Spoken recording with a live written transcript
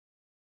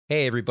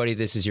Hey, everybody,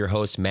 this is your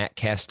host, Matt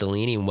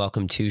Castellini, and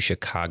welcome to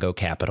Chicago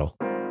Capital.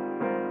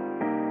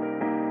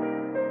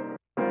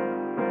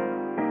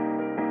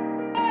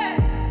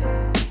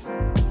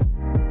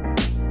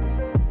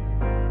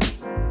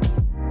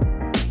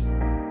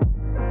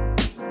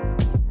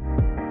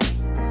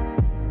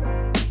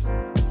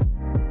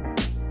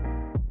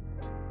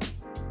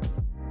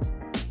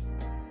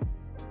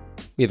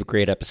 We have a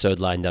great episode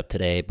lined up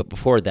today, but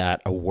before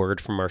that, a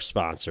word from our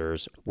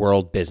sponsors,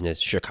 World Business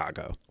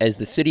Chicago. As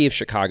the City of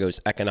Chicago's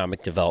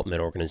economic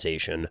development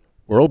organization,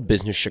 World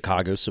Business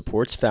Chicago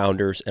supports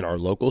founders and our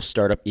local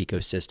startup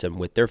ecosystem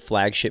with their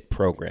flagship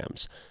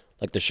programs,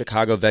 like the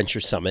Chicago Venture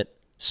Summit,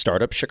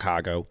 Startup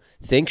Chicago,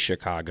 Think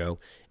Chicago,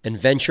 and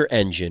Venture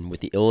Engine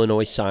with the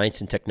Illinois Science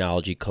and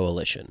Technology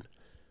Coalition.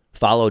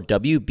 Follow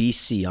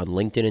WBC on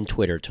LinkedIn and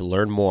Twitter to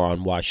learn more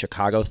on why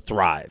Chicago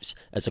thrives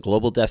as a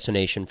global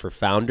destination for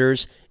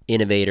founders,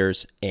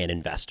 innovators, and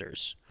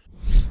investors.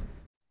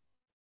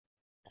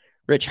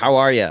 Rich, how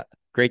are you?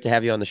 Great to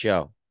have you on the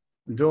show.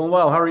 I'm doing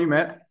well. How are you,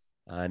 Matt?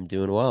 I'm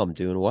doing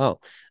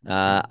well.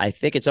 I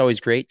think it's always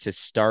great to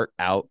start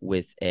out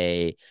with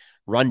a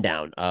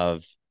rundown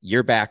of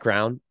your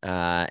background,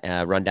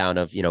 a rundown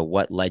of,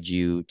 what led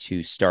you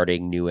to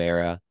starting New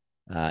Era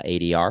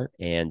ADR.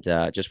 And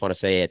just want to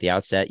say at the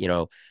outset,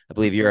 I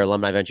believe you're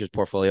Alumni Ventures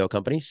portfolio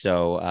company.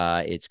 So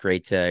it's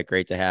great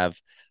to have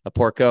a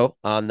Porco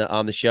on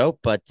the show.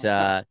 But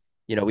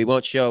we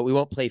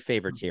won't play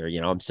favorites here.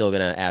 I'm still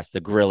gonna ask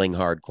the grilling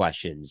hard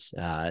questions.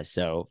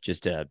 So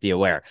just to be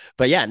aware.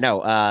 But yeah,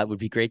 no, it would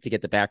be great to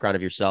get the background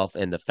of yourself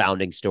and the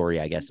founding story,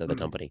 I guess, of the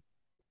company.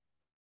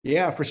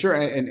 Yeah, for sure.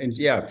 And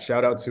yeah,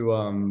 shout out to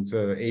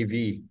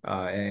AV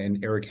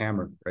and Eric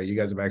Hammer. Right, you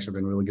guys have actually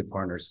been really good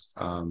partners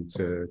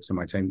to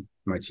my team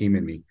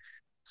and me.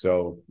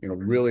 So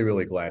really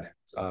really glad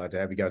to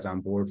have you guys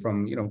on board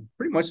from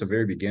pretty much the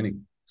very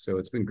beginning. So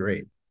it's been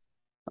great.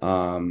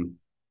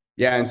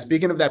 Yeah, and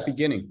speaking of that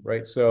beginning,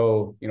 right?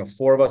 So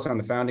four of us on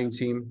the founding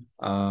team,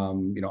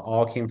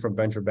 all came from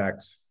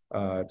venture-backed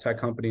tech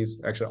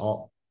companies, actually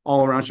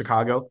all around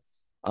Chicago.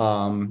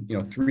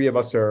 Three of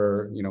us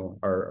are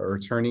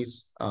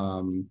attorneys,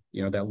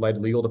 that led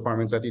legal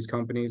departments at these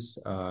companies.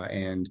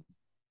 And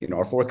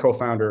our fourth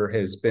co-founder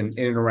has been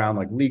in and around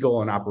like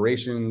legal and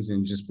operations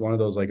and just one of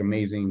those like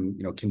amazing,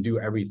 can do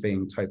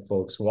everything type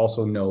folks who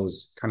also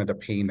knows kind of the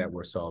pain that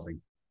we're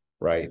solving.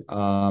 Right.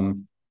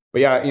 But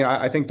yeah,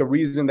 I think the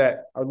reason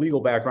that our legal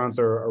backgrounds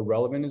are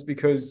relevant is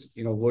because,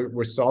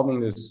 we're solving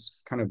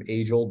this kind of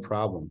age-old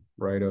problem,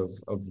 right? Of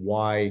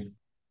why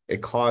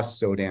it costs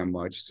so damn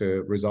much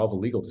to resolve a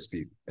legal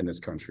dispute in this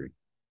country,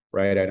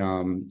 right?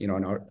 And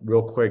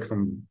real quick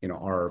from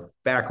our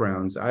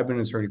backgrounds, I've been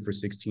an attorney for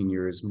 16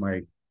 years.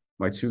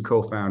 My two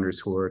co-founders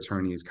who are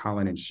attorneys,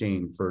 Colin and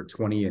Shane, for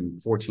 20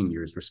 and 14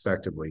 years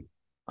respectively.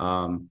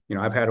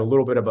 I've had a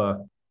little bit of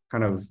a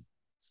kind of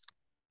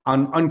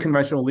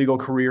unconventional legal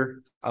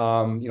career.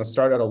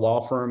 Started at a law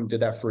firm,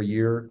 did that for a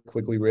year,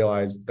 quickly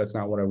realized that's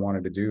not what I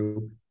wanted to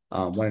do.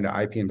 Went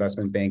into IP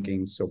investment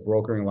banking, so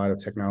brokering a lot of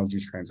technology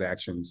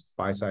transactions,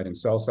 buy side and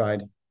sell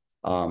side,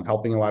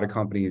 helping a lot of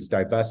companies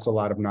divest a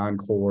lot of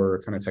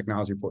non-core kind of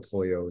technology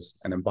portfolios,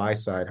 and then buy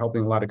side,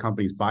 helping a lot of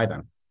companies buy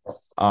them.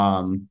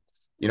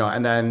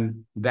 And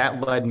then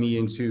that led me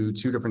into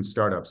two different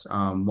startups.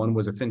 One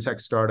was a fintech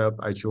startup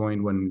I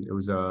joined when it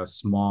was a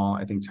small,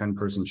 I think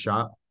 10-person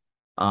shop.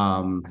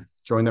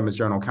 Joined them as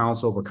general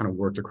counsel, but kind of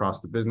worked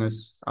across the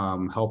business,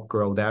 helped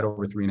grow that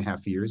over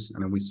 3.5 years.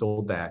 And then we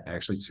sold that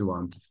actually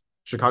to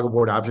Chicago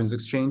Board Options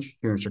Exchange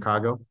here in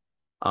Chicago.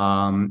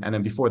 And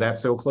then before that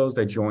sale closed,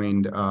 I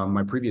joined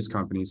my previous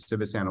company,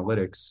 Civis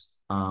Analytics,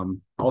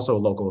 also a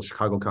local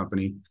Chicago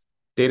company,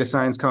 data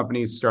science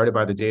company started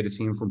by the data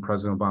team from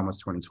President Obama's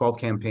 2012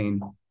 campaign,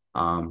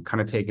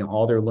 kind of taking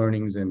all their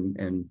learnings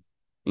and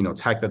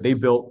tech that they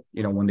built,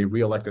 when they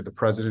reelected the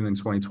president in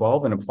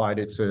 2012 and applied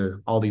it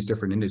to all these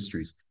different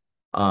industries.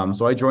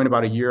 So I joined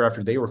about a year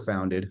after they were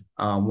founded,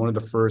 one of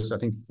the first, I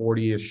think,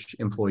 40-ish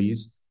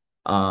employees,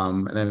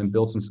 and then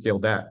built and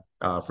scaled that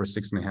for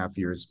 6.5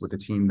 years with the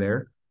team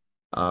there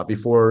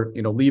before,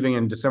 leaving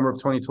in December of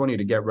 2020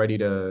 to get ready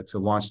to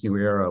launch New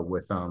Era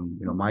with,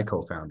 my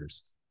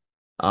co-founders.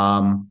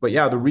 But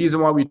yeah, the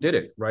reason why we did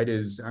it, right,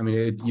 is,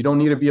 you don't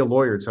need to be a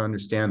lawyer to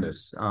understand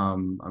this.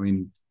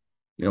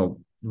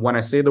 When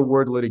I say the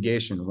word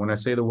litigation, when I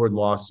say the word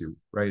lawsuit,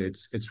 right,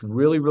 it's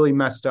really, really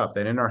messed up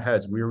that in our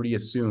heads, we already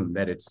assume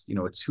that it's, a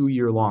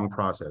 2-year-long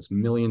process,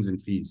 millions in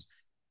fees,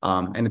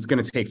 and it's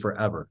going to take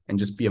forever and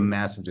just be a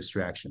massive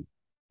distraction,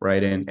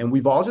 right? And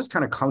we've all just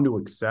kind of come to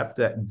accept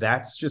that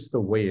that's just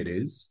the way it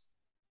is,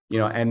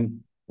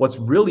 and what's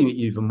really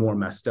even more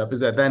messed up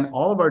is that then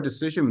all of our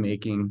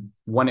decision-making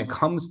when it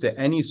comes to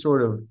any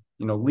sort of,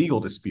 legal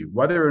dispute,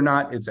 whether or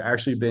not it's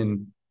actually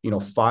been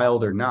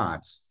filed or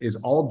not, is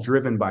all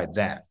driven by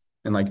that.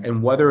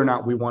 And whether or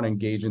not we want to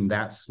engage in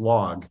that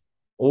slog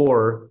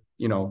or,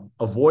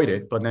 avoid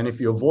it. But then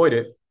if you avoid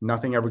it,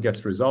 nothing ever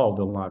gets resolved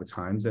a lot of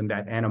times. And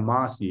that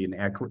animosity and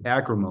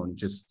acrimony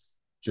just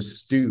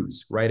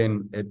stews, right?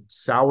 And it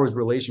sours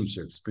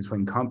relationships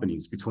between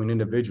companies, between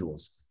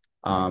individuals.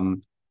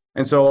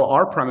 And so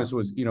our premise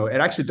was,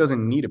 it actually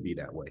doesn't need to be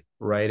that way,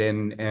 right?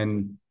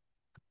 And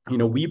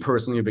we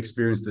personally have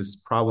experienced this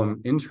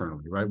problem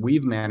internally, right?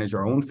 We've managed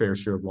our own fair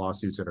share of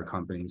lawsuits at our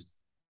companies.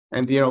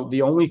 And,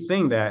 the only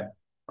thing that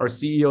our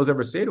CEOs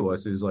ever say to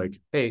us is like,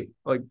 hey,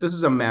 like, this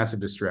is a massive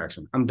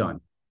distraction. I'm done.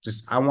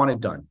 I want it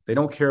done. They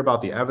don't care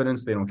about the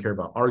evidence. They don't care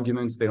about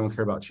arguments. They don't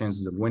care about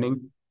chances of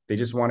winning. They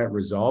just want it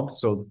resolved.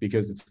 So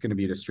because it's going to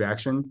be a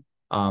distraction.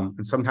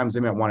 And sometimes they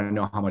might want to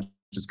know how much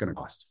it's going to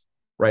cost.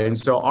 Right. And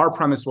so our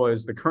premise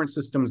was the current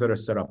systems that are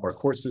set up, our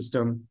court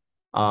system,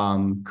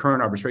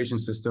 current arbitration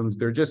systems,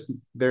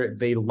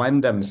 they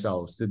lend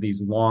themselves to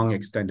these long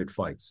extended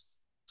fights.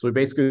 So we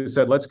basically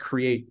said, let's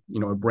create,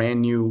 a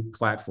brand new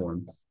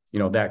platform,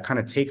 that kind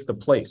of takes the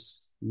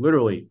place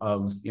literally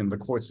of the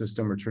court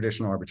system or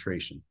traditional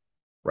arbitration.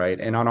 Right.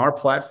 And on our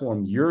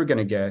platform, you're going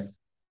to get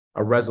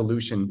a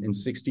resolution in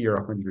 60 or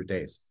 100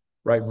 days.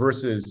 Right.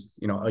 Versus,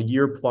 a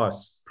year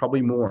plus,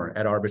 probably more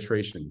at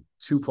arbitration,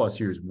 2+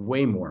 years,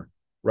 way more.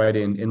 Right.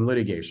 In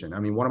litigation. I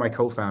mean, one of my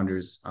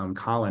co-founders,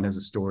 Colin, has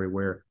a story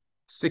where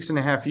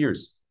 6.5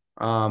 years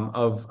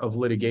of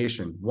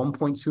litigation,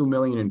 1.2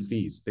 million in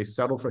fees. They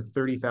settled for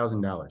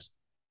 $30,000.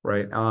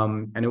 Right.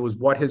 And it was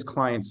what his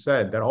client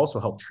said that also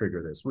helped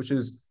trigger this, which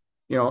is,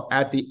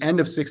 at the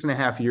end of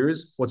 6.5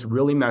 years, what's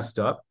really messed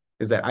up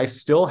is that I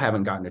still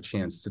haven't gotten a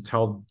chance to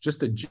tell just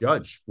the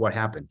judge what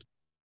happened.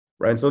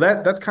 Right. And so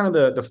that's kind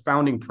of the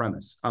founding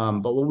premise.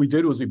 But what we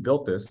did was we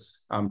built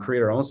this,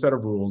 create our own set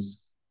of rules,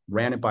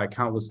 ran it by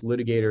countless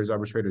litigators,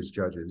 arbitrators,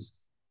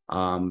 judges,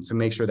 to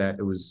make sure that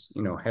it was,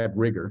 had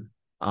rigor.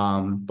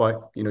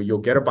 But, you'll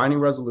get a binding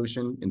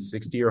resolution in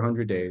 60 or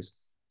 100 days,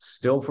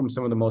 still from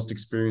some of the most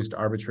experienced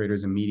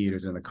arbitrators and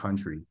mediators in the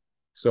country.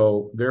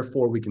 So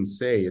therefore we can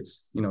say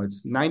it's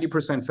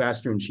 90%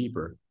 faster and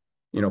cheaper,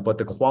 but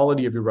the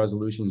quality of your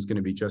resolution is going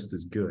to be just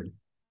as good.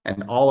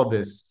 And all of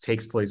this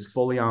takes place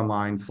fully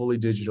online, fully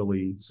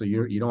digitally. So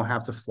you don't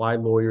have to fly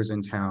lawyers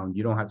in town.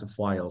 You don't have to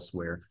fly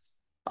elsewhere.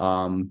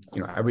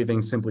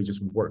 Everything simply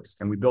just works.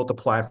 And we built a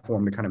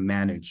platform to kind of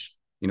manage,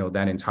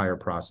 that entire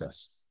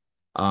process.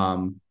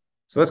 So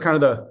that's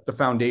kind of the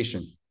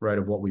foundation, right,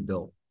 of what we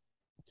built.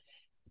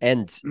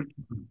 And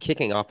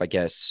kicking off, I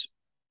guess,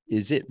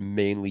 is it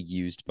mainly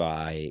used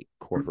by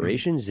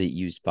corporations? Is it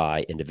used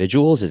by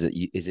individuals? Is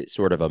it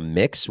sort of a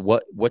mix?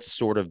 What's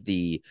sort of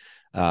the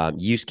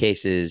use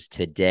cases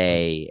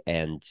today,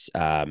 and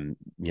how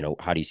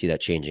do you see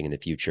that changing in the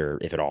future,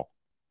 if at all?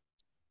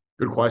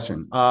 Good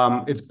question.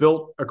 It's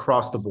built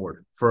across the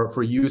board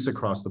for use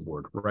across the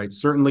board, right?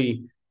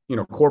 Certainly,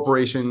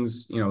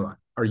 corporations,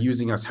 are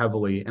using us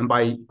heavily, and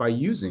by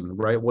using,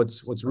 right,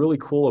 what's really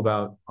cool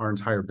about our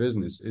entire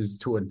business is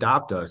to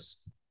adopt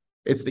us.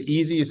 It's the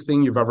easiest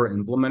thing you've ever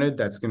implemented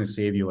that's going to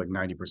save you like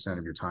 90%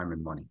 of your time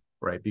and money,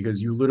 right? Because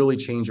you literally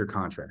change your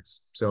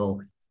contracts.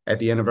 So at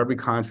the end of every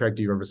contract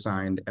you've ever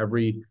signed,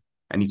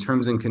 any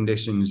terms and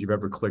conditions you've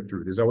ever clicked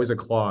through, there's always a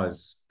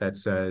clause that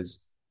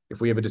says, if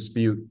we have a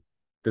dispute,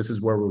 this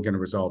is where we're going to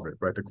resolve it,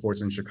 right? The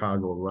courts in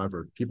Chicago or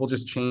wherever. People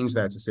just change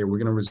that to say we're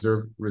going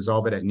to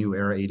resolve it at New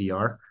Era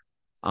ADR.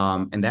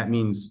 And that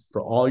means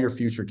for all your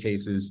future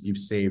cases, you've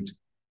saved,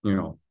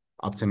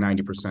 up to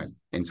 90%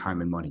 in time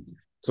and money.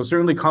 So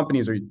certainly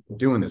companies are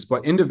doing this,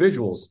 but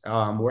individuals,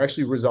 we're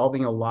actually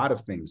resolving a lot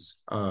of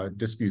things,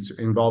 disputes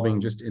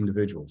involving just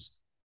individuals,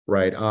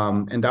 right?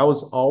 And that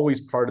was always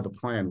part of the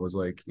plan, was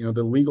like,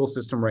 the legal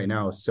system right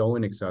now is so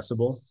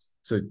inaccessible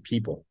to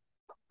people.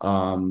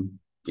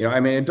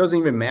 It doesn't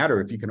even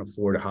matter if you can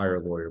afford to hire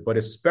a lawyer, but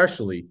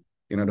especially,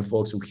 to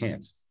folks who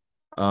can't.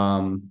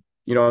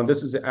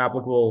 This is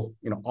applicable,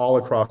 all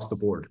across the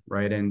board,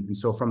 right? And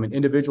so from an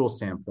individual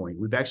standpoint,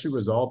 we've actually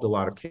resolved a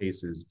lot of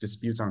cases,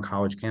 disputes on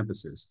college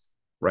campuses,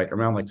 right?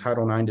 Around like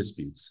Title IX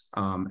disputes,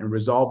 and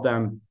resolved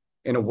them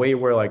in a way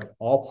where like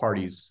all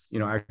parties,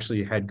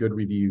 actually had good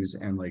reviews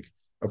and like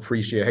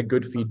had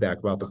good feedback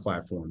about the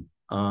platform.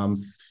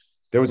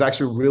 There was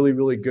actually a really,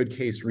 really good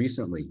case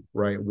recently,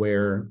 right,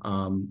 where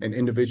an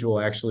individual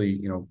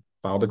actually,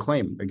 filed a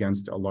claim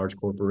against a large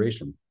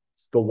corporation.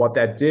 But what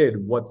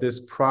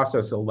this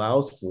process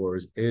allows for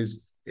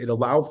is it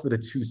allowed for the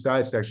two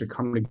sides to actually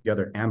come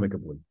together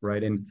amicably,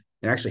 right, and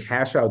actually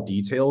hash out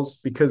details,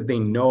 because they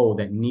know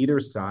that neither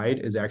side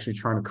is actually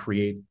trying to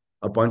create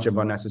a bunch of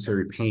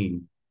unnecessary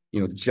pain,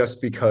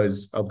 just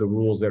because of the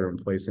rules that are in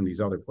place in these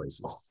other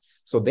places.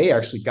 So they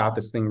actually got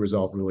this thing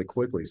resolved really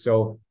quickly.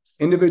 So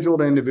individual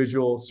to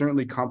individual,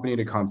 certainly company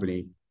to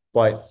company,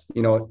 but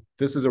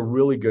this is a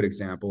really good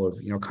example of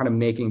kind of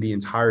making the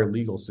entire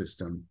legal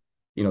system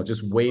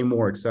just way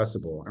more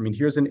accessible. I mean,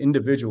 here's an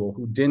individual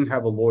who didn't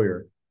have a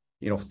lawyer,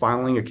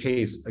 filing a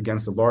case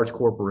against a large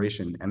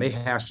corporation, and they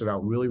hashed it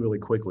out really, really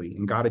quickly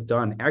and got it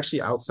done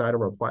actually outside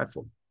of our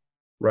platform,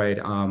 right?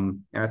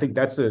 And I think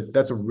that's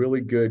a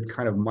really good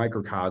kind of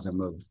microcosm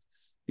of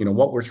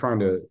what we're trying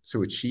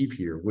to achieve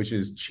here, which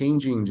is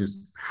changing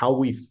just how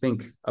we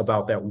think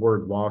about that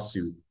word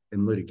lawsuit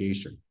in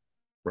litigation,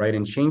 right?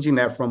 And changing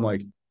that from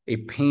like a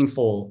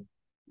painful,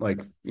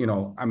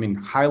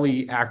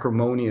 highly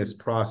acrimonious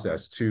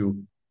process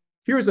to,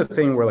 here's a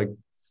thing where like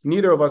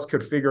neither of us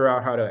could figure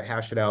out how to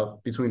hash it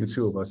out between the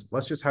two of us.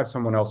 Let's just have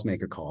someone else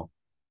make a call,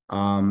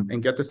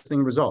 and get this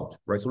thing resolved,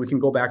 right? So we can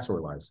go back to our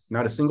lives.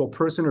 Not a single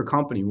person or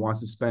company wants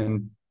to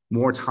spend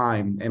more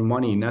time and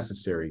money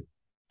necessary,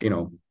 you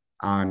know,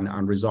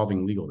 on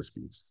resolving legal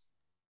disputes.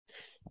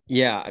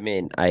 Yeah, I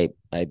mean, I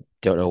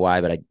don't know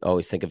why, but I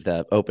always think of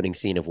the opening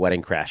scene of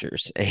Wedding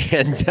Crashers,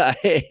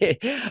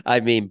 and I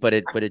mean, but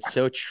it's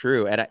so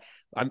true, and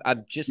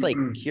I'm just like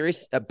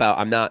curious about.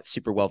 I'm not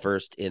super well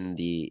versed in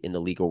the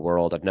legal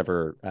world. I've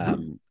never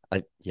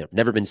I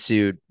never been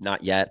sued,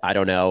 not yet. I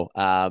don't know,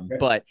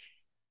 but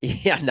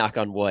yeah, knock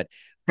on wood.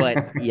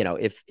 But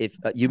if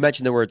you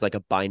mentioned the words like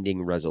a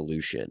binding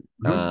resolution,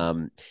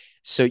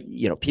 so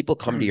people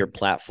come to your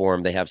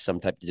platform, they have some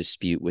type of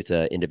dispute with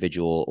an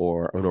individual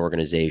or an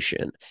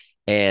organization,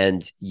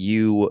 and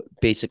you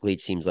basically,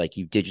 it seems like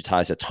you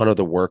digitize a ton of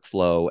the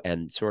workflow,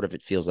 and sort of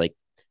it feels like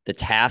the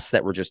tasks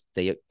that were just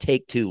they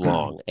take too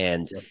long,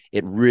 and Yep.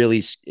 it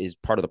really is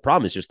part of the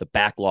problem is just the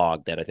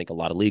backlog that I think a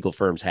lot of legal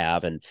firms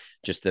have, and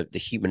just the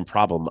human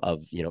problem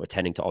of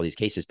attending to all these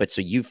cases. But so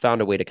you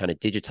found a way to kind of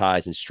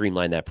digitize and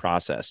streamline that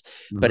process.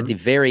 But at the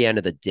very end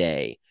of the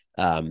day,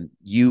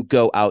 you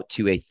go out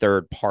to a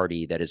third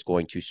party that is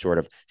going to sort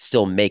of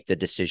still make the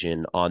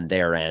decision on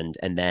their end,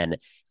 and then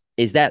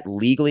is that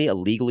legally a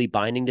legally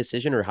binding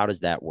decision, or how does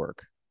that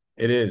work?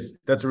 It is.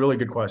 That's a really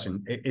good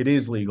question. It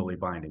is legally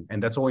binding.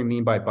 And that's what we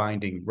mean by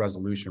binding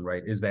resolution,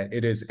 right? Is that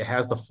it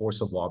has the force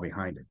of law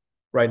behind it,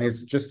 right? And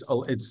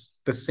it's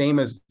the same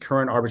as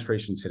current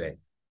arbitration today,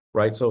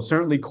 right? So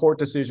certainly court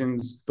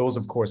decisions, those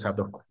of course have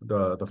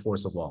the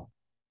force of law.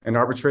 And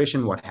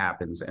arbitration, what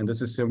happens, and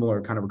this is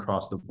similar kind of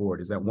across the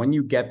board, is that when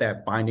you get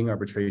that binding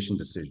arbitration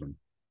decision,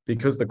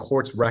 because the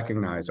courts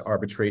recognize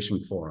arbitration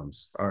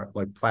forums, are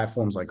like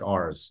platforms like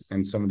ours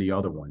and some of the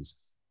other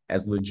ones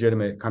as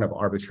legitimate kind of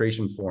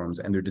arbitration forums,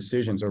 and their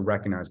decisions are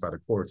recognized by the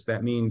courts.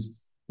 That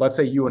means, let's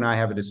say you and I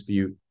have a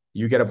dispute,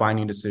 you get a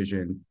binding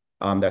decision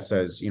that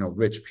says,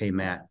 Rich, pay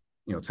Matt,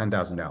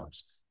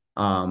 $10,000,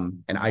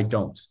 and I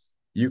don't.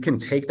 You can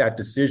take that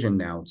decision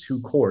now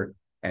to court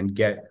and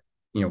get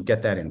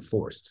that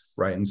enforced,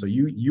 right? And so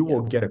you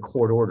will get a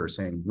court order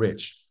saying,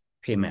 Rich,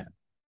 pay Matt.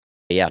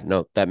 Yeah,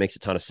 no, that makes a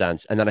ton of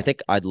sense. And then I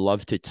think I'd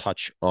love to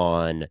touch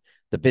on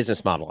the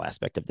business model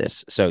aspect of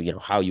this. So,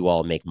 how you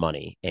all make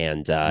money,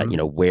 and,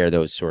 where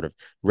those sort of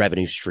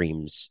revenue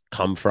streams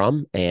come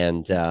from,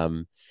 and,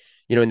 in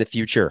the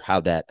future,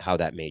 how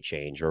that may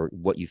change, or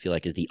what you feel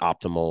like is the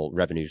optimal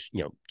revenue,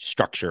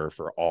 structure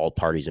for all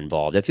parties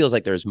involved. It feels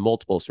like there's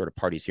multiple sort of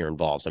parties here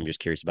involved. So I'm just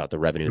curious about the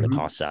revenue and the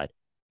cost side.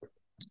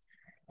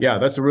 Yeah,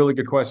 that's a really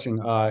good question.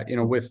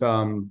 With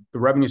the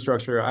revenue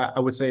structure, I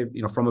would say,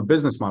 from a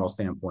business model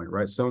standpoint,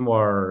 right? Some of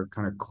our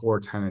kind of core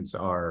tenants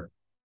are,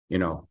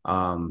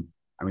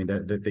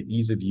 the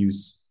ease of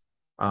use,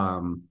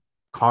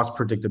 cost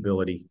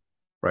predictability,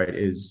 right,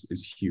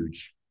 is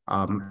huge.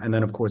 And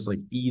then of course, like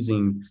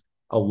easing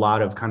a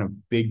lot of kind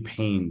of big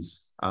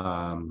pains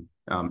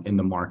in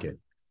the market,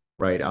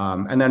 right?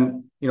 And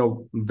then,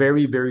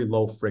 very, very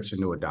low friction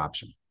to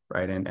adoption,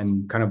 right?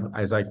 And kind of,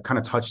 as I kind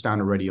of touched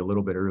on already a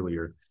little bit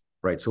earlier,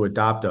 right? To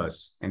adopt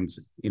us, and,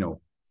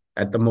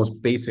 at the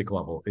most basic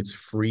level, it's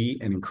free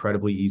and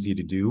incredibly easy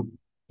to do.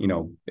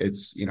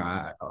 It's,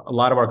 a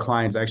lot of our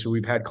clients, actually,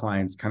 we've had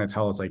clients kind of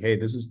tell us like, hey,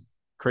 this is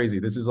crazy.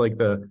 This is like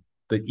the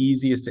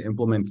easiest to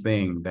implement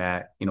thing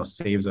that,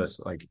 saves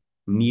us like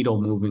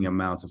needle moving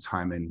amounts of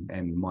time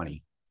and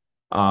money.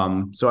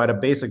 So at a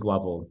basic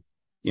level,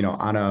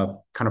 on a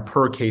kind of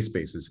per case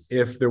basis,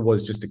 if there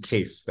was just a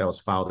case that was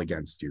filed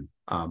against you,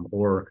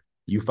 or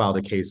you filed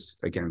a case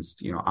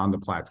against, on the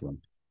platform,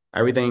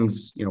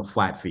 everything's,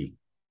 flat fee,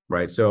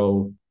 right?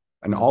 So,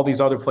 and all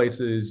these other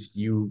places,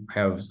 you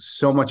have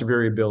so much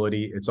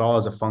variability. It's all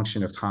as a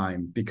function of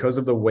time because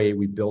of the way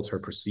we built our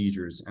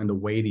procedures and the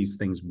way these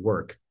things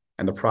work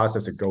and the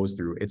process it goes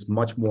through. It's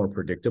much more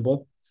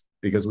predictable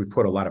because we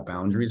put a lot of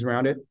boundaries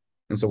around it.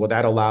 And so what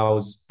that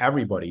allows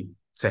everybody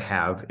to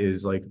have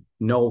is like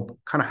know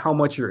kind of how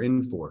much you're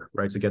in for,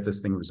 right, to get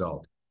this thing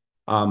resolved.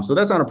 So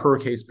that's on a per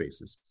case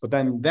basis. But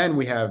then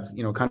we have,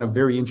 kind of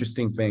very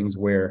interesting things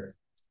where,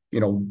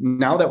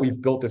 now that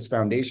we've built this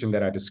foundation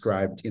that I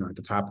described, at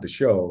the top of the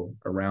show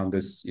around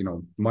this,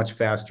 much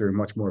faster and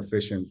much more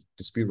efficient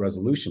dispute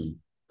resolution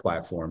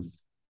platform.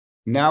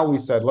 Now we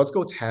said, let's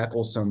go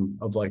tackle some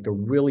of like the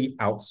really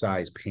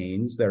outsized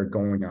pains that are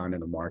going on in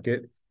the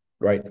market,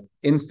 right?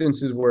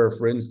 Instances where,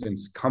 for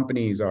instance,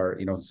 companies are,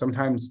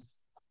 sometimes,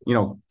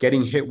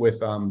 getting hit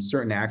with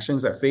certain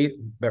actions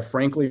that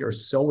frankly are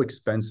so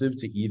expensive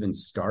to even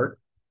start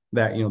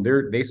that,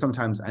 they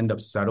sometimes end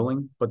up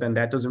settling, but then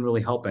that doesn't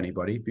really help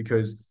anybody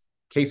because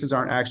cases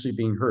aren't actually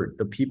being heard.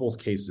 The people's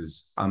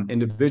cases,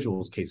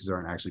 individuals' cases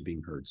aren't actually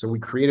being heard. So we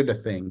created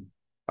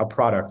a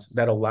product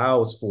that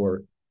allows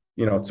for,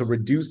 to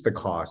reduce the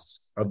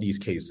costs of these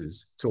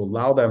cases, to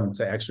allow them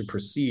to actually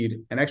proceed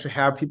and actually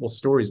have people's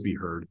stories be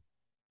heard.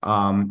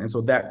 And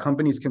so that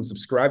companies can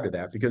subscribe to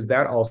that because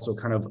that also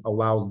kind of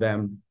allows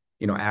them,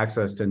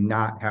 access to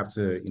not have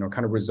to,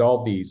 kind of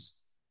resolve these,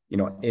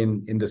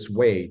 in this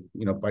way,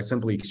 by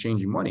simply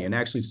exchanging money and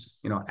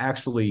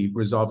actually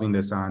resolving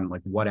this on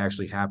like what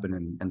actually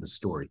happened and the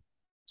story.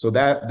 So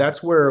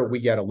that's where we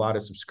get a lot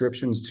of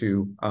subscriptions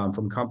to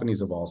from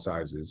companies of all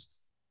sizes,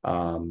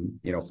 Fortune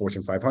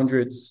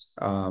 500s,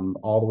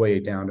 all the way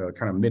down to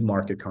kind of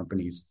mid-market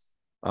companies.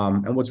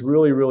 And what's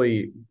really,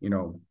 really,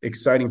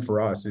 exciting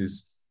for us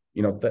is,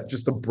 that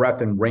just the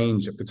breadth and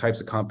range of the types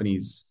of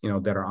companies,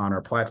 that are on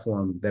our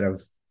platform that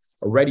have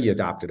already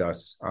adopted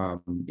us,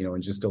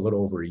 in just a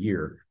little over a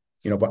year,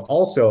 but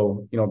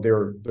also,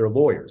 they're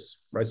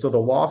lawyers, right? So the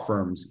law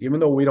firms,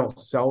 even though we don't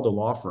sell to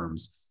law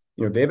firms,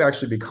 they've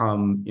actually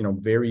become,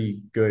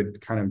 very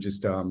good kind of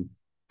just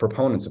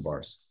proponents of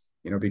ours,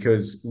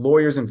 because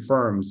lawyers and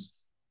firms,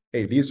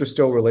 hey, these are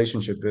still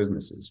relationship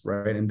businesses,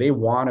 right? And they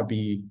want to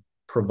be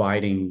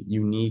providing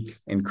unique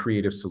and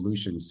creative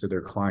solutions to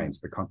their clients,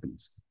 the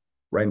companies,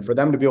 right? And for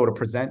them to be able to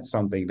present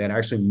something that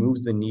actually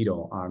moves the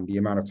needle on the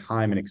amount of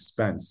time and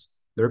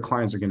expense their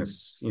clients are going to,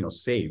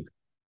 save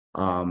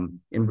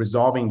in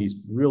resolving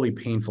these really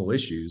painful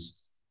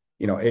issues,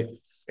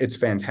 it's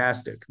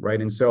fantastic,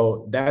 right? And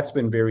so that's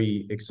been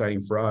very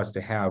exciting for us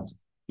to have,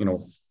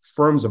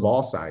 firms of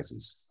all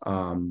sizes,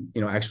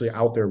 actually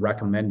out there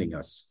recommending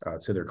us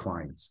to their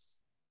clients.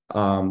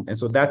 And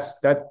so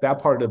that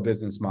part of the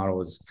business model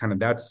is kind of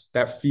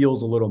that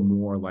feels a little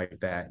more like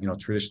that,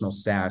 traditional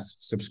SaaS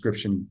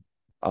subscription,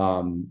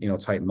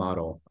 type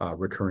model,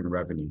 recurring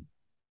revenue.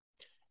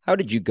 How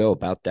did you go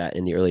about that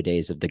in the early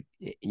days of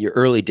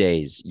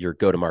your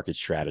go-to-market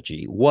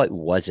strategy? What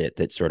was it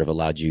that sort of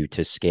allowed you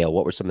to scale?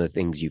 What were some of the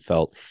things you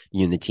felt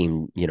you and the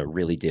team,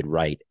 really did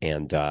right?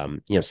 And,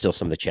 still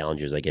some of the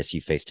challenges I guess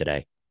you face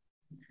today?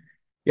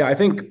 Yeah, I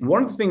think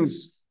one of the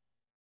things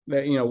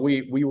that,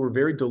 we were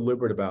very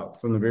deliberate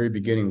about from the very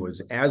beginning was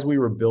as we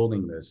were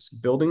building this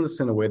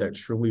in a way that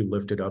truly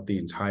lifted up the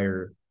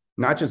entire,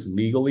 not just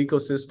legal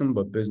ecosystem,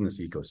 but business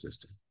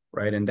ecosystem,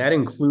 right? And that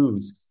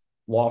includes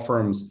law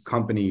firms,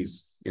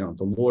 companies, the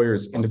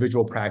lawyers,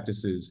 individual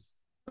practices,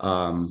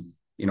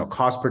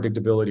 cost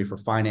predictability for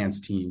finance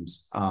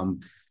teams,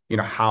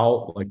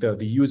 how like the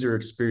user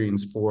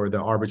experience for the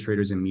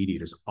arbitrators and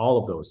mediators, all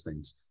of those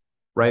things,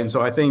 right? And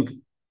so I think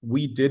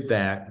we did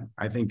that,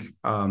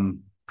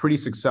 pretty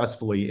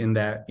successfully in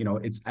that,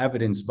 it's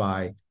evidenced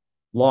by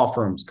law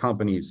firms,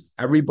 companies,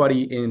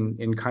 everybody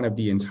in kind of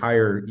the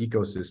entire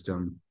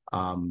ecosystem,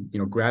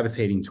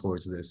 gravitating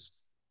towards this,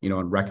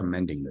 and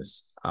recommending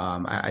this.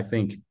 I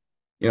think,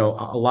 a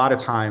lot of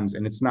times,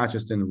 and it's not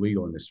just in the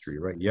legal industry,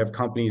 right? You have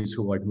companies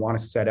who like want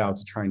to set out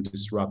to try and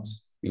disrupt,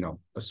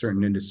 a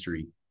certain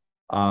industry.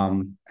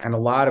 And a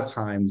lot of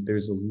times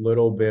there's a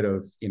little bit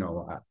of,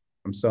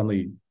 I'm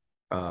suddenly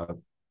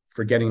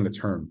forgetting the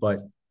term, but,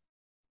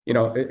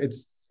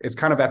 it's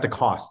kind of at the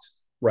cost,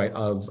 right,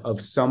 of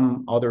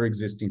some other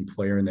existing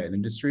player in that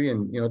industry.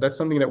 And, that's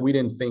something that we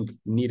didn't think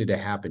needed to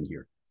happen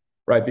here.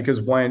 Right.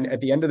 Because when at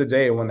the end of the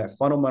day, when that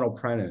fundamental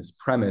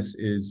premise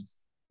is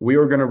we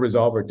are going to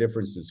resolve our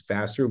differences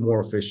faster, more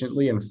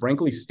efficiently, and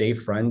frankly, stay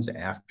friends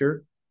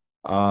after,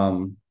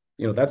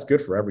 that's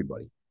good for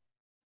everybody.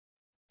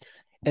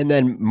 And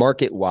then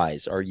market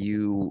wise, are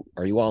you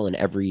all in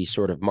every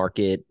sort of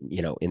market,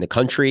 in the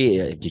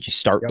country? Did you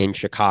start Yep. in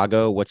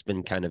Chicago? What's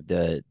been kind of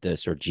the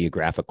sort of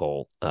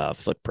geographical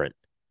footprint?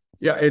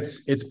 Yeah,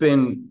 it's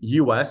been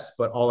US,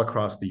 but all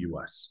across the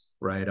US,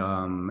 right?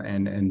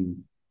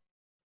 And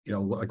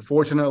like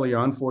fortunately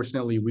or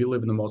unfortunately, we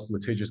live in the most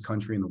litigious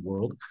country in the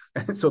world.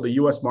 And so the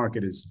US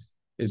market is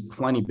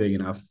plenty big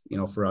enough,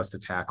 for us to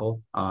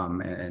tackle,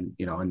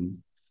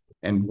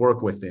 and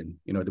work within,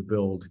 to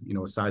build,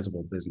 a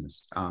sizable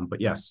business.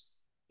 But yes,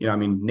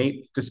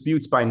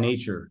 disputes by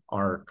nature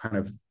are kind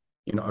of,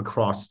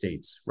 across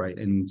states, right?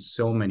 In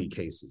so many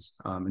cases.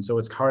 And so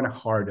it's kind of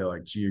hard to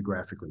like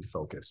geographically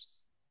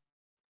focus.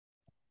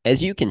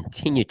 As you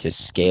continue to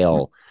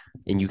scale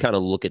and you kind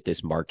of look at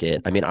this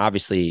market, I mean,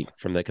 obviously,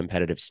 from the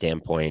competitive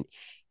standpoint,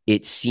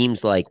 it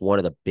seems like one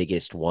of the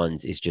biggest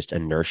ones is just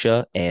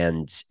inertia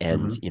and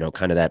Mm-hmm.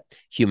 kind of that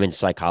human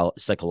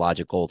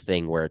psychological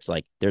thing where it's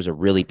like there's a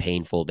really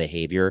painful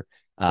behavior.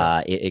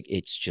 Yep.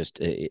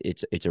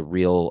 It's a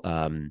real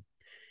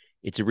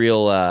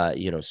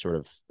sort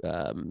of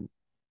I'm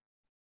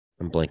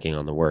blanking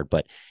on the word,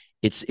 but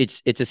it's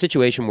a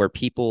situation where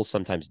people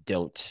sometimes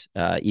don't,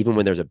 even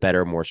when there's a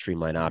better, more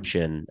streamlined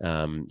option.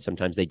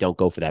 Sometimes they don't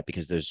go for that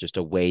because there's just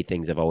a way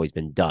things have always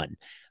been done.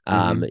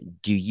 Mm-hmm.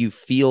 Do you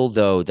feel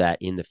though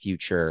that in the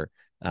future,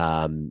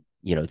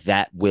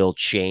 that will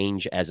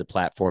change as a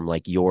platform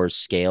like yours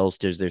scales?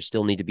 Does there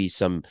still need to be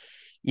some,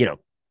 you know,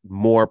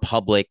 more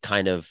public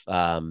kind of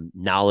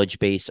knowledge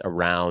base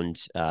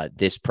around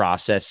this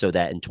process so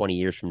that in 20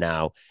 years from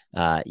now,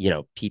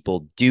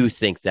 people do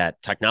think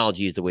that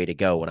technology is the way to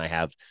go when I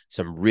have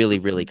some really,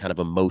 really kind of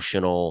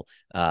emotional,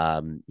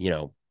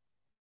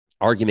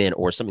 argument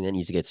or something that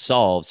needs to get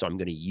solved. So I'm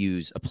going to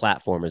use a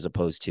platform as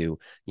opposed to,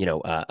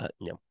 a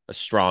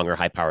strong or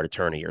high powered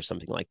attorney or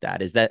something like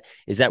that. Is that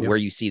Yep. where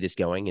you see this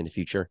going in the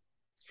future?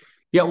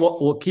 Yeah,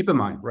 well, keep in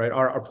mind, right?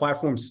 Our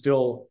platform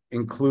still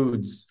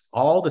includes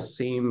all the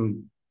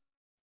same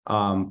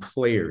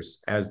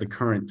players as the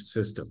current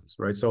systems,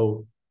 right?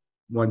 So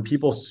when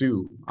people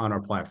sue on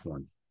our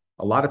platform,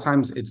 a lot of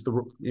times it's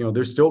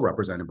they're still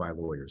represented by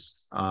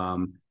lawyers.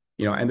 And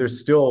there's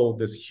still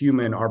this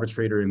human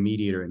arbitrator and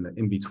mediator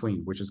in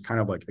between, which is kind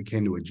of like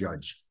akin to a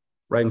judge,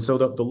 right? And so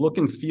the look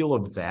and feel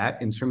of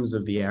that in terms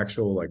of the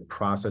actual like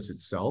process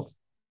itself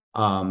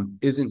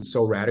isn't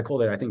so radical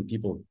that I think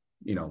people,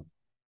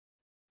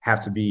 have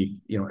to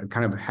be,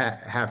 kind of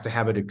have to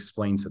have it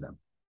explained to them,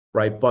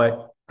 right?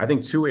 But I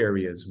think two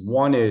areas.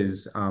 One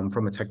is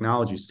from a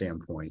technology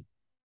standpoint.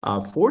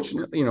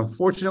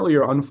 Fortunately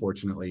or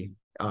unfortunately,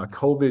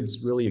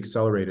 COVID's really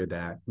accelerated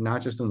that,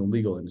 not just in the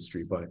legal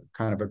industry, but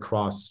kind of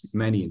across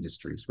many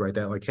industries, right?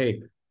 That like,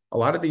 hey, a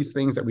lot of these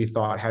things that we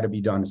thought had to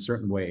be done a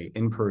certain way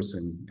in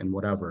person and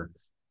whatever,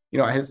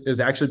 has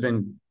actually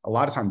been a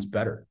lot of times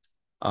better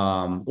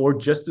or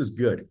just as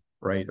good,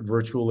 right?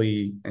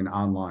 Virtually and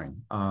online.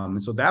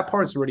 And so that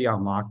part's already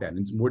unlocked that.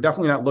 And we're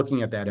definitely not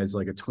looking at that as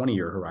like a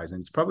 20-year horizon.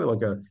 It's probably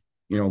like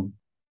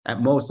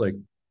at most like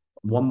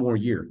one more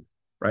year,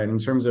 right? In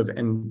terms of,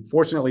 and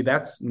fortunately,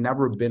 that's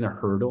never been a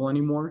hurdle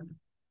anymore.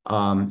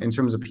 In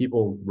terms of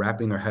people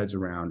wrapping their heads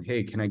around,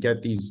 hey, can I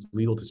get these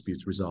legal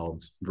disputes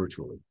resolved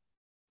virtually?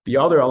 The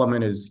other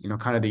element is,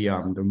 kind of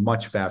the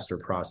much faster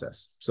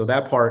process. So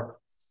that part,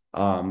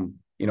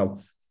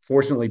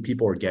 fortunately,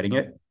 people are getting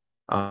it.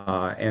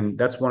 And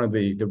that's one of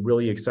the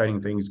really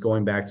exciting things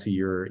going back to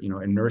your,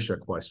 inertia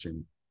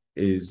question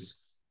is,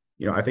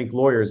 I think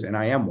lawyers, and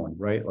I am one,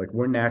 right? Like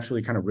we're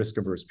naturally kind of risk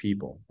averse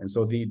people. And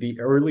so the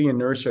early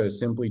inertia has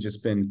simply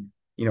just been,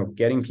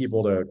 getting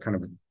people to kind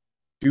of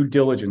due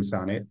diligence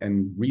on it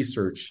and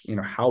research,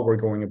 how we're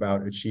going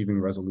about achieving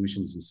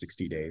resolutions in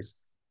 60 days.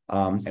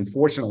 And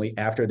fortunately,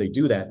 after they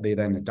do that, they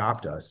then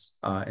adopt us.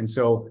 And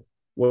so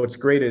what's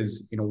great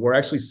is, we're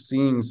actually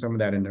seeing some of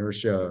that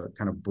inertia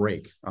kind of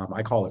break.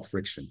 I call it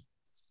friction,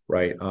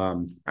 right?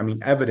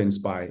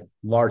 Evidenced by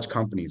large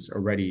companies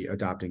already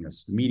adopting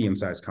us,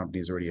 medium-sized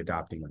companies already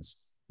adopting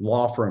us,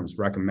 law firms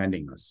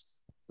recommending us,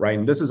 right?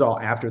 And this is all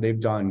after they've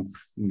done,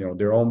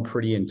 their own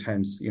pretty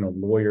intense,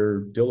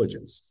 lawyer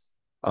diligence.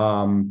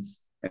 And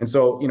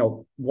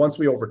so, once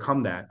we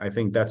overcome that, I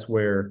think that's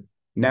where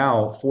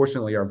now,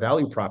 fortunately, our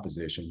value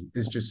proposition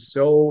is just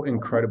so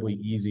incredibly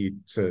easy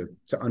to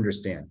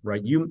understand,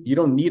 right? You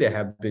don't need to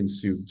have been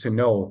sued to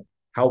know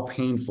how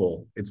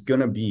painful it's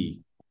going to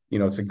be,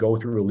 to go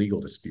through a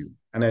legal dispute.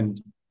 And then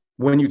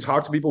when you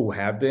talk to people who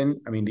have been,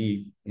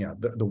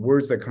 the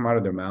words that come out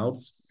of their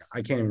mouths,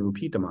 I can't even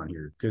repeat them on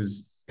here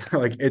because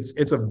like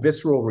it's a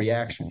visceral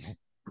reaction.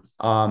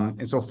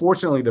 And so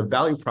fortunately, the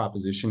value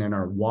proposition and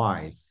our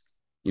why,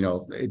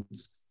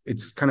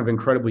 it's kind of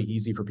incredibly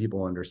easy for people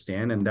to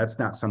understand. And that's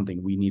not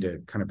something we need to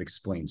kind of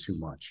explain too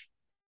much.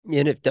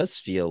 And it does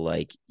feel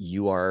like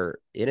you are,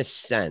 in a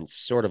sense,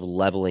 sort of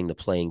leveling the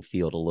playing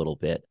field a little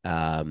bit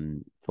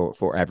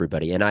for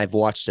everybody. And I've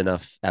watched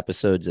enough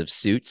episodes of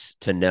Suits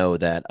to know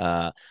that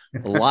a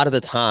lot of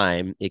the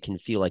time it can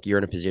feel like you're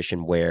in a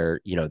position where,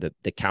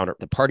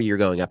 the party you're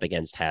going up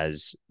against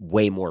has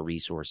way more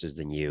resources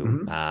than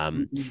you.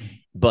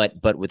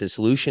 But with a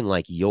solution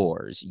like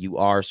yours, you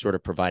are sort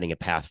of providing a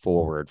path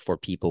forward for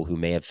people who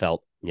may have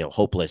felt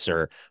hopeless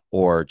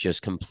or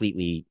just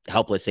completely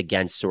helpless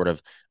against sort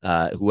of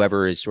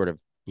whoever is sort of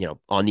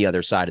on the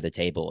other side of the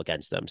table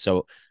against them.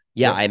 So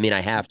yeah,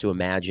 I have to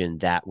imagine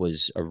that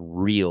was a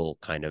real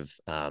kind of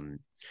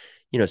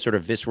sort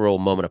of visceral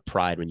moment of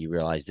pride when you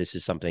realize this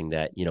is something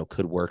that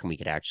could work and we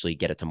could actually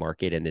get it to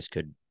market and this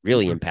could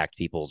really impact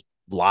people's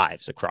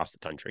lives across the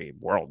country,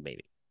 world,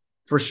 maybe.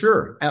 For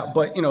sure.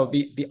 But,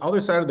 the other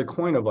side of the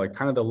coin of like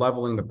kind of the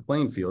leveling the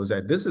playing field is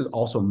that this is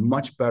also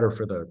much better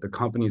for the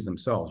companies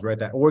themselves, right?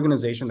 That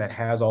organization that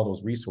has all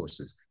those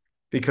resources.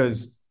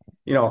 Because,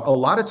 a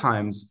lot of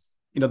times,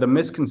 the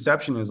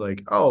misconception is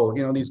like, oh,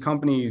 these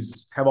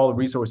companies have all the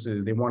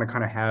resources. They want to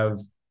kind of have,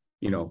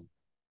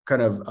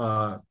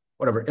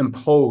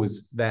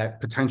 impose that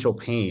potential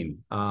pain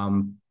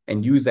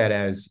and use that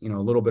as, a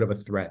little bit of a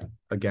threat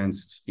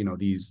against,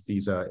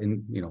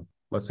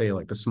 let's say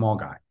like the small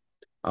guy.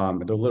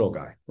 The little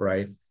guy,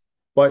 right?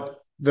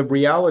 But the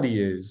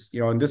reality is,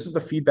 and this is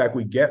the feedback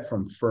we get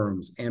from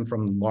firms and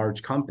from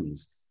large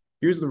companies.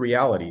 Here's the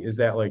reality is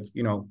that like,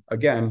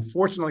 again,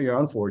 fortunately or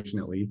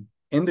unfortunately,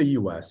 in the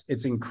US,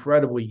 it's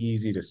incredibly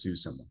easy to sue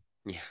someone.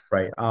 Yeah.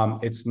 Right.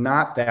 It's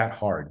not that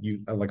hard. You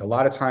like a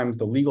lot of times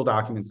the legal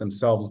documents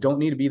themselves don't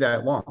need to be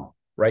that long,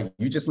 right?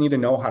 You just need to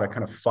know how to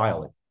kind of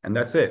file it. And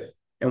that's it.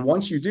 And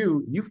once you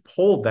do, you've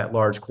pulled that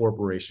large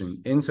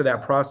corporation into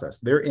that process.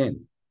 They're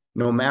in.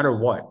 No matter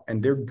what.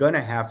 And they're going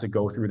to have to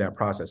go through that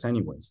process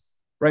anyways.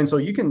 Right. And so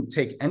you can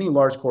take any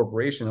large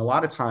corporation. A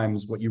lot of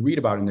times what you read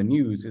about in the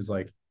news is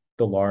like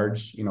the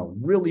large,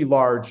 really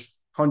large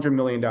 $100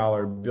 million,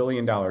 $1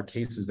 billion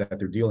cases that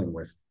they're dealing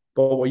with.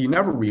 But what you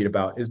never read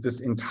about is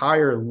this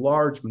entire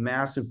large,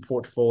 massive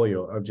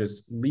portfolio of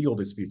just legal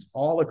disputes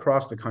all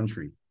across the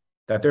country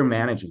that they're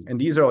managing. And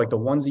these are like the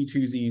onesie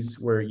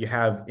twosies where you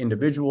have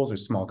individuals or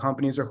small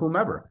companies or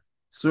whomever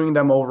suing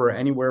them over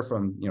anywhere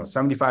from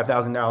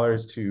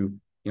 $75,000 to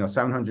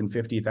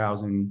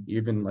 750,000,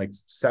 even like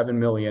 7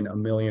 million, a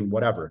million,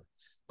 whatever.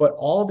 But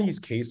all these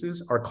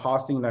cases are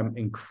costing them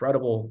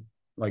incredible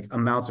like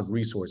amounts of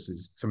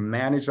resources to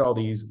manage all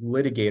these,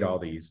 litigate all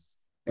these.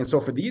 And so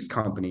for these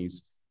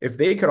companies, if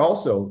they could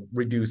also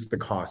reduce the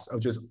cost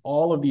of just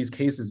all of these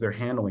cases they're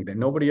handling that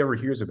nobody ever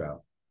hears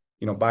about,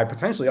 by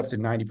potentially up to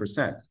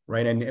 90%,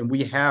 right? And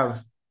we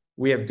have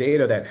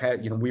data that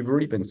had, we've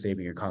already been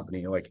saving a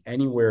company like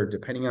anywhere,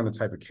 depending on the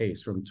type of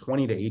case, from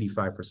 20 to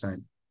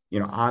 85%,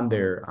 on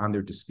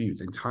their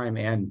disputes and time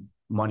and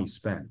money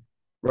spent,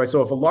 right?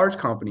 So if a large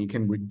company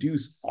can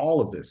reduce all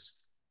of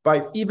this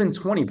by even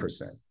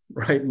 20%,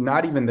 right?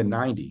 Not even the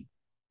 90,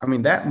 I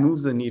mean, that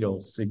moves the needle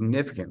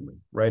significantly,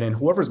 right? And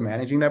whoever's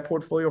managing that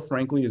portfolio,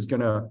 frankly, is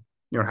going to,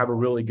 have a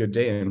really good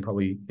day and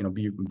probably,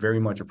 be very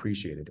much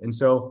appreciated. And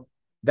so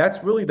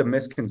that's really the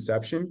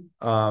misconception.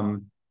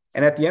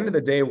 And at the end of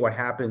the day, what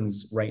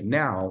happens right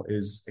now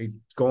is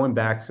going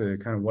back to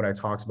kind of what I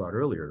talked about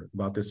earlier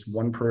about this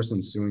one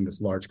person suing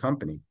this large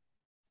company,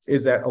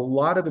 is that a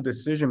lot of the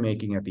decision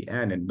making at the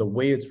end and the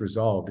way it's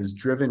resolved is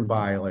driven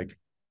by like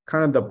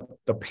kind of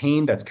the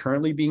pain that's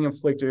currently being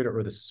inflicted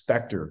or the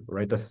specter,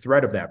 right? The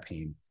threat of that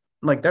pain.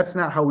 Like that's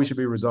not how we should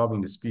be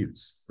resolving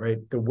disputes, right?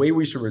 The way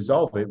we should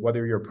resolve it,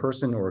 whether you're a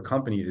person or a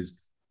company,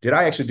 is did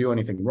I actually do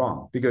anything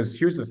wrong? Because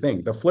here's the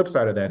thing, the flip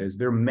side of that is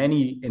there are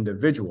many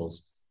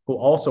individuals who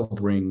also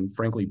bring,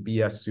 frankly,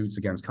 BS suits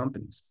against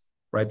companies,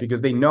 right?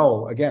 Because they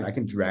know, again, I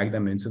can drag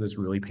them into this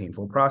really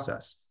painful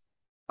process.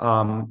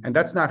 And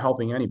that's not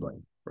helping anybody,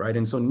 right?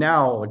 And so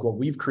now, like what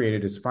we've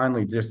created is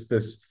finally just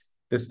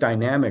this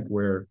dynamic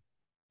where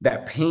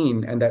that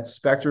pain and that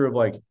specter of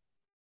like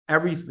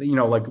everything,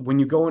 like when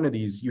you go into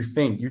these,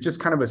 you just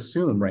kind of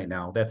assume right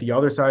now that the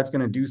other side's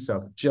going to do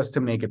stuff just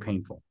to make it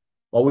painful.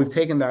 Well, we've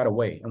taken that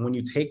away. And when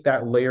you take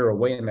that layer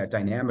away and that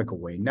dynamic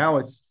away, now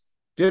it's,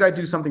 did I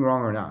do something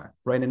wrong or not,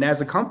 right? And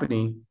as a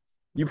company,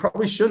 you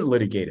probably shouldn't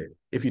litigate it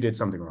if you did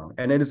something wrong.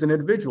 And as an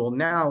individual,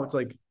 now it's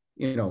like,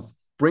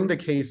 bring the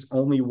case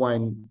only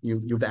when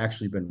you've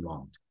actually been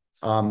wronged.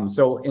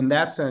 So in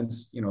that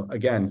sense,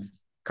 again,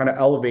 kind of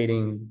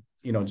elevating,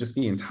 just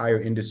the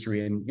entire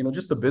industry and,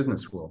 just the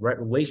business world, right?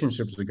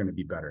 Relationships are going to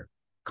be better.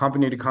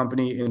 Company to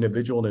company,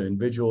 individual to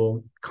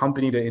individual,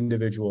 company to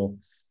individual.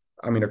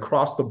 I mean,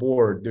 across the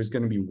board, there's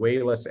going to be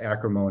way less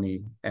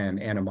acrimony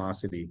and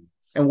animosity.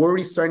 And we're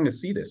already starting to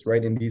see this,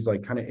 right? In these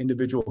like kind of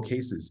individual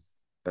cases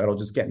that'll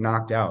just get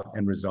knocked out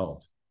and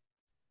resolved.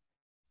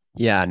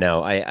 Yeah,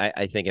 no,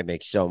 I think it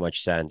makes so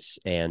much sense,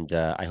 and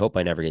I hope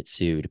I never get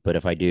sued. But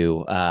if I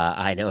do,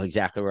 I know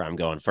exactly where I'm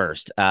going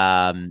first.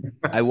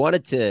 I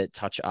wanted to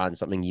touch on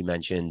something you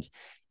mentioned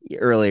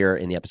earlier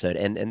in the episode,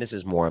 and this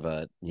is more of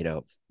a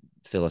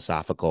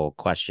philosophical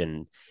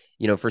question.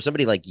 For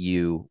somebody like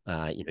you,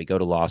 you go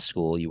to law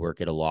school, you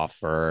work at a law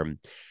firm.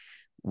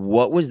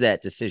 What was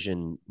that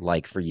decision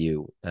like for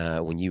you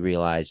when you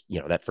realized,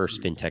 that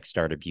first fintech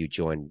startup you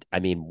joined? I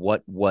mean,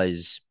 what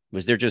was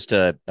there just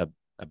a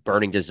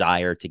burning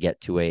desire to get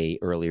to a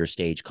earlier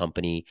stage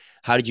company?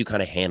 How did you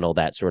kind of handle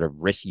that sort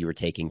of risk you were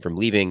taking from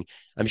leaving,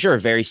 I'm sure, a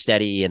very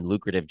steady and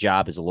lucrative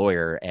job as a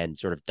lawyer and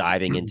sort of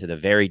diving into the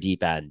very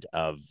deep end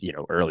of,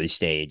 early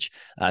stage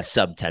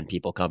sub 10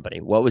 people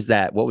company? What was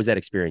that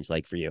experience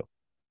like for you?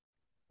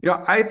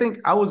 I think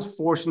I was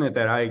fortunate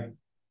that I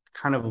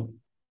kind of,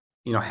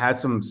 had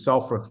some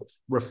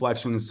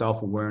self-reflection and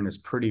self-awareness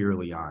pretty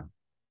early on,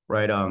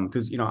 right?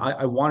 Because,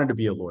 I wanted to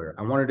be a lawyer.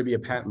 I wanted to be a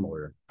patent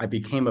lawyer. I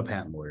became a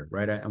patent lawyer,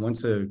 right? I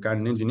got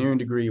an engineering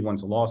degree, went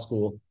to law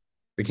school,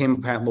 became a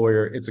patent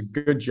lawyer. It's a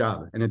good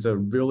job. And it's a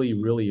really,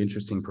 really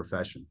interesting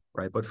profession,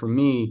 right? But for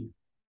me,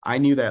 I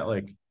knew that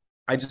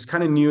I just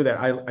kind of knew that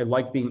I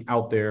like being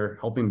out there,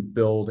 helping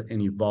build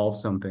and evolve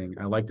something.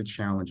 I like the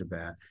challenge of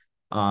that.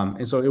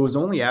 And so it was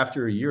only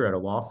after a year at a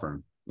law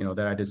firm,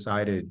 that I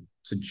decided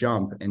to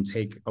jump and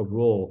take a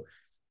role,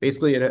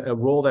 basically a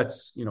role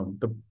that's,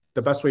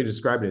 the best way to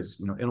describe it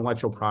is,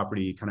 intellectual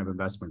property kind of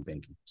investment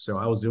banking. So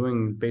I was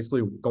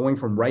basically going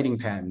from writing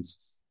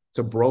patents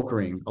to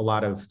brokering a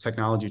lot of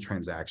technology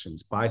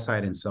transactions, buy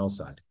side and sell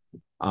side,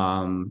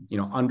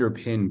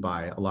 underpinned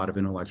by a lot of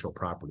intellectual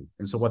property.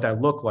 And so what that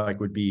looked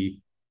like would be,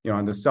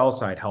 on the sell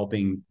side,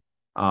 helping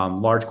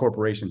large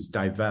corporations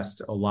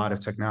divest a lot of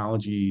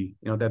technology,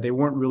 that they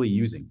weren't really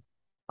using.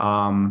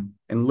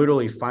 And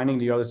literally finding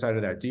the other side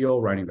of that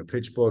deal, writing the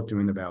pitch book,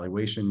 doing the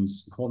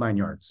valuations, whole nine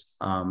yards,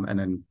 and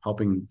then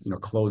helping,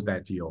 close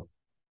that deal.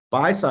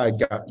 Buy side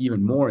got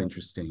even more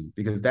interesting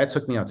because that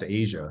took me out to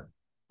Asia.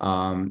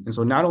 And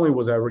so not only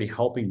was I already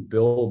helping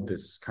build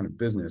this kind of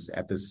business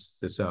at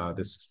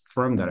this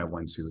firm that I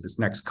went to, this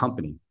next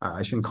company,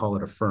 I shouldn't call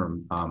it a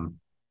firm,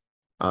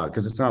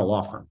 because it's not a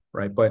law firm,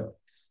 right? But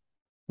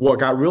what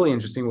got really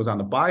interesting was on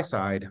the buy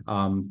side,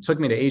 took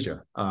me to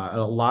Asia, a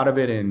lot of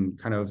it in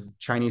kind of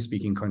Chinese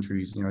speaking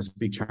countries. I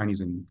speak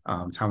Chinese and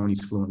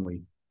Taiwanese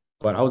fluently,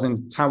 but I was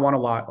in Taiwan a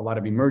lot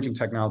of emerging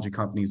technology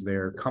companies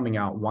there coming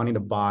out, wanting to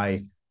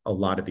buy a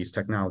lot of these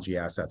technology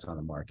assets on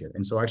the market.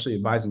 And so actually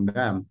advising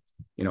them,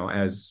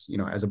 as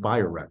a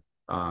buyer rep,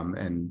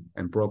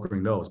 and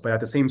brokering those, but at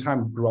the same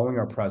time growing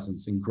our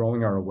presence and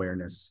growing our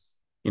awareness,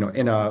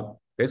 in a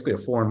basically a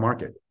foreign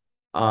market.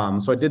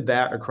 So I did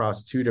that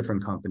across two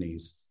different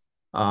companies.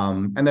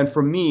 And then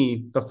for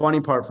me, the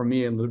funny part for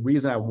me, and the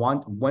reason I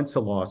went to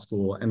law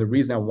school, and the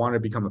reason I wanted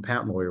to become a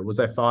patent lawyer, was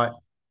I thought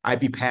I'd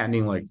be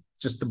patenting like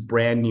just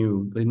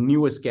the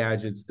newest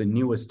gadgets, the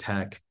newest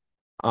tech.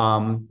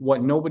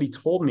 What nobody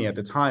told me at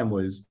the time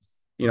was,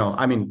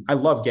 I mean, I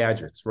love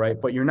gadgets, right?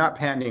 But you're not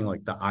patenting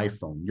like the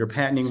iPhone. You're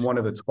patenting one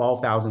of the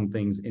 12,000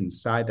 things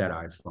inside that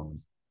iPhone.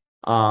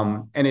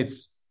 And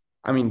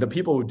I mean, the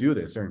people who do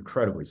this are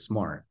incredibly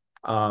smart.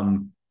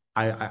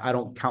 I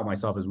don't count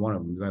myself as one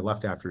of them because I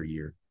left after a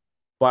year.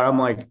 But I'm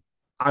like,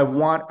 I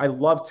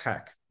love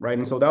tech, right?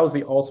 And so that was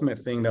the ultimate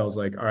thing that was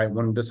like, all right,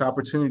 when this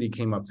opportunity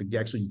came up to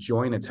actually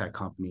join a tech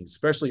company,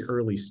 especially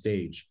early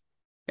stage,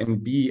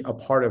 and be a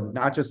part of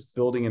not just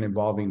building and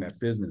evolving that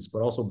business,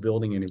 but also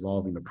building and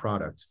evolving the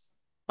product,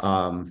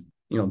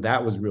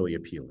 that was really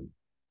appealing.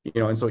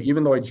 And so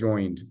even though I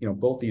joined,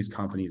 both these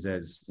companies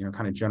as,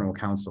 kind of general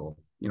counsel,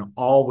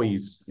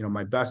 always,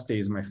 my best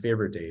days, my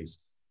favorite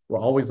days were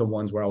always the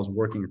ones where I was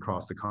working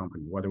across the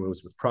company, whether it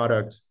was with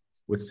product,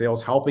 with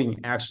sales, helping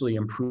actually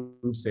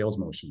improve sales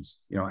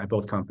motions, at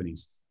both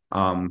companies,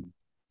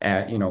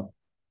 advising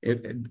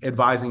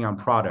on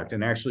product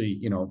and actually,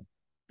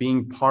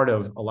 being part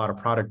of a lot of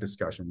product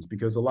discussions,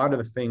 because a lot of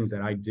the things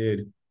that I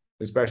did,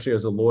 especially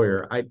as a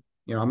lawyer,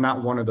 I'm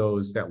not one of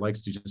those that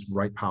likes to just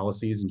write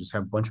policies and just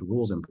have a bunch of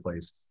rules in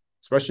place,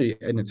 especially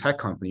in a tech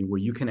company where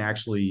you can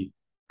actually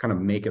kind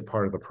of make it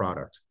part of the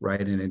product,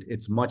 right? And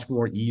it's much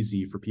more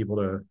easy for people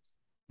to,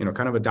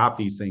 kind of adopt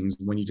these things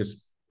when you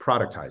just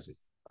productize it.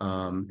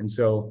 And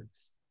so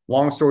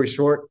long story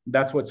short,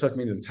 that's what took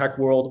me to the tech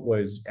world,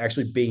 was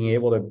actually being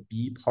able to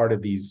be part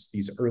of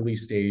these early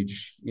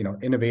stage,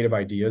 innovative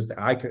ideas that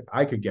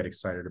I could get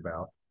excited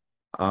about,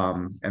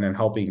 and then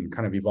helping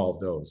kind of evolve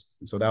those.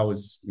 And so that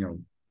was,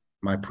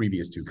 my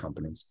previous two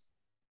companies.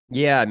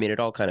 Yeah, I mean,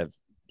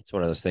 it's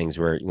one of those things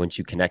where once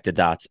you connect the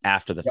dots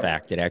after the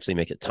fact, it actually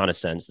makes a ton of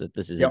sense that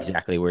this is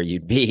exactly where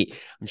you'd be.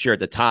 I'm sure at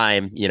the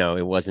time,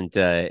 it wasn't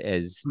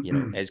as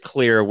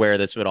clear where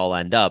this would all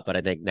end up, but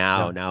I think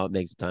now it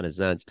makes a ton of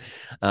sense.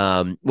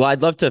 Well,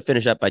 I'd love to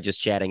finish up by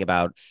just chatting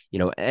about,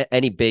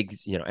 any big,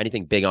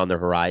 anything big on the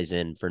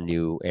horizon for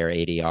new Air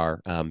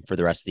ADR for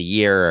the rest of the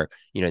year, or,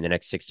 in the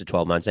next 6 to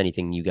 12 months,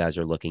 anything you guys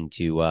are looking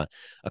to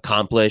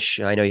accomplish.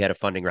 I know you had a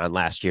funding round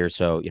last year,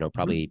 so,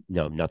 probably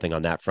nothing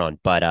on that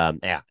front, but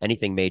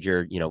anything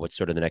major, what's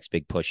sort of the next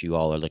big push you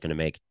all are looking to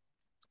make?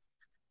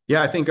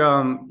 Yeah, I think,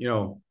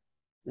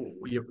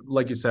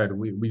 like you said,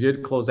 we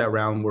did close that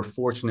round. We're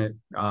fortunate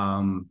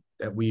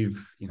that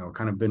we've,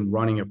 kind of been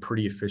running a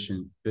pretty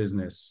efficient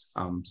business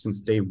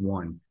since day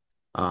one.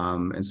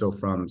 And so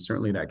from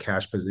certainly that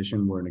cash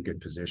position, we're in a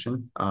good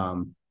position.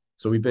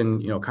 So we've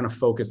been, kind of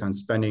focused on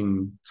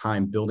spending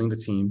time building the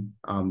team,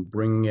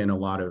 bringing in a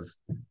lot of,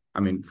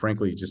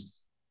 frankly,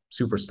 just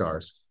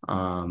superstars.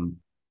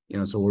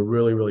 So we're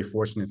really, really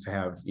fortunate to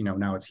have,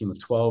 now a team of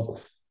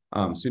 12,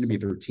 soon to be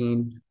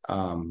 13,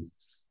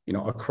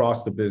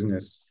 across the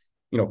business,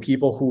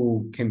 people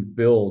who can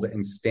build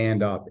and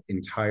stand up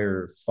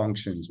entire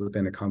functions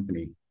within a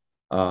company.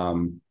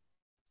 Like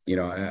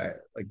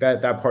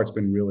that part's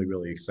been really,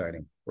 really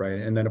exciting. Right.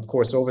 And then of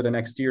course, over the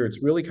next year,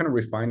 it's really kind of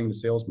refining the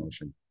sales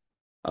motion.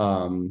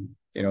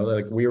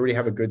 Like we already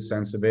have a good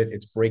sense of it.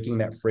 It's breaking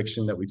that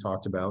friction that we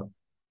talked about.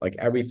 Like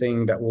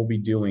everything that we'll be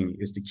doing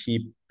is to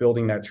keep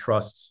building that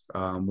trust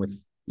with,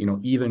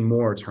 even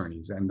more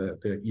attorneys and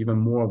the even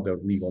more of the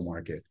legal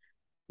market,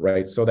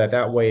 right? So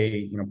that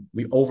way,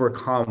 we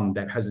overcome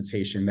that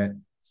hesitation that,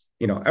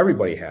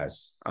 everybody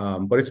has,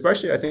 but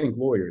especially I think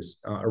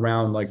lawyers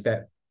around like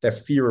that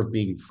fear of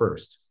being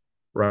first,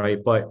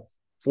 right? But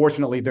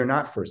fortunately, they're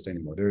not first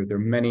anymore. There are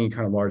many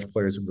kind of large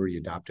players who've already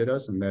adopted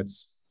us, and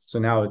so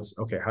now it's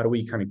okay. How do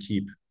we kind of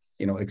keep,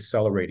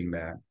 accelerating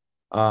that?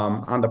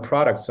 On the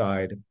product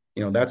side,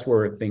 that's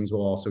where things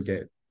will also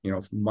get,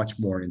 much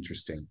more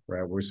interesting,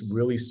 right? We're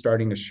really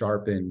starting to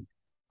sharpen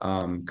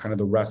kind of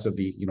the rest of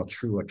the,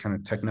 true kind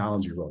of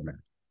technology roadmap,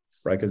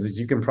 right? Because as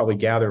you can probably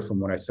gather from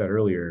what I said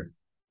earlier,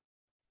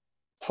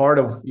 part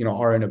of,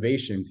 our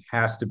innovation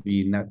has to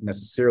be not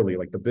necessarily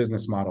like the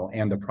business model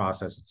and the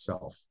process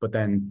itself, but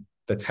then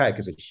the tech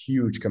is a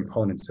huge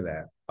component to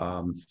that.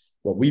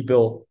 What we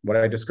built, what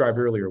I described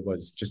earlier,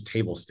 was just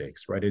table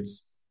stakes, right?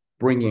 It's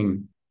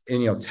bringing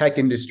in, tech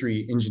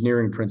industry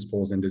engineering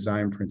principles and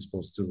design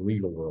principles to the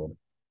legal world.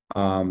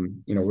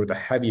 With a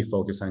heavy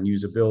focus on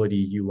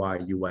usability,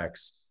 UI,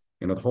 UX,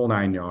 the whole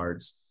 9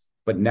 yards.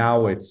 But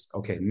now it's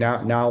okay.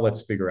 Now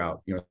let's figure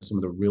out, some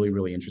of the really,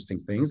 really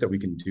interesting things that we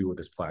can do with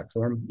this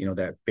platform.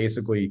 That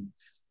basically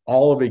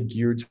all of it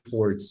geared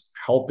towards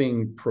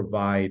helping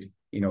provide,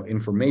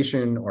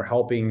 information, or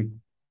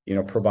helping,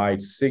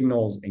 provide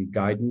signals and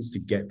guidance to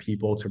get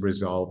people to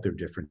resolve their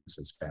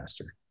differences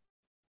faster.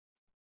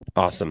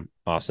 Awesome.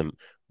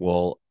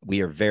 Well,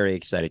 we are very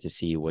excited to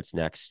see what's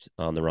next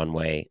on the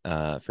runway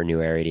for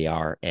new Air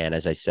ADR. And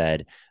as I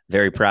said,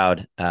 very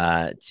proud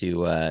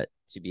to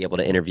to be able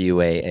to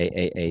interview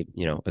a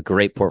a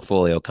great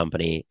portfolio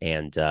company.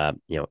 And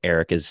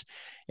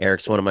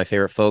Eric's one of my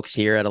favorite folks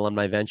here at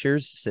Alumni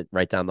Ventures, sit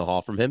right down the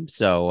hall from him.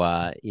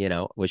 So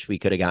wish we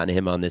could have gotten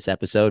him on this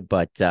episode,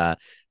 but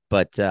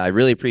I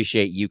really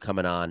appreciate you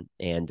coming on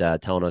and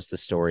telling us the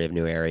story of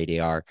New Era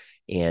ADR.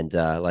 And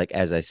like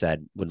as I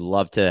said, would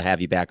love to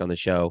have you back on the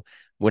show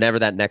whenever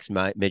that next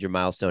major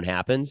milestone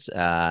happens,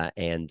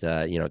 and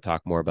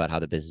talk more about how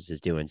the business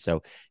is doing.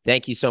 So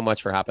thank you so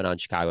much for hopping on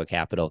Chicago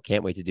Capital.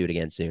 Can't wait to do it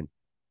again soon.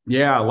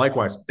 Yeah,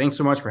 likewise. Thanks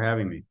so much for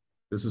having me.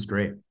 This is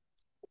great.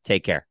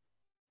 Take care.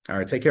 All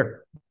right, take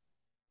care.